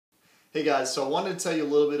Hey guys, so I wanted to tell you a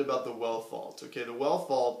little bit about the Wealth Vault. Okay, the Wealth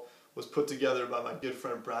Vault was put together by my good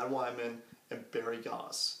friend Brad Wajnman and Barry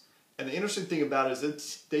Goss. And the interesting thing about it is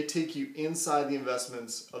that they take you inside the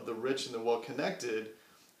investments of the rich and the well-connected,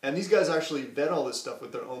 and these guys actually vet all this stuff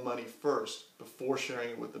with their own money first before sharing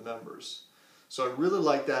it with the members. So I really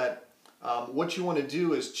like that. What you want to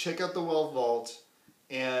do is check out the Wealth Vault,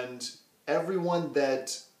 and everyone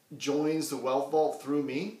that joins the Wealth Vault through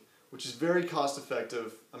me, which is very cost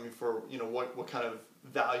effective, for what kind of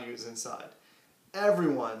value is inside.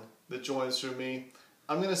 Everyone that joins through me,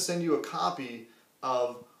 I'm going to send you a copy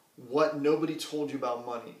of What Nobody Told You About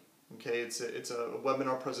Money. Okay, it's a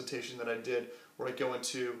webinar presentation that I did where I go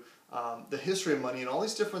into the history of money and all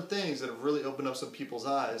these different things that have really opened up some people's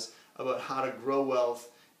eyes about how to grow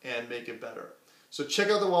wealth and make it better. So check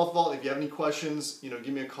out the Wealth Vault. If you have any questions, give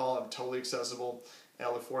me a call. I'm totally accessible, and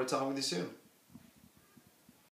I look forward to talking with you soon.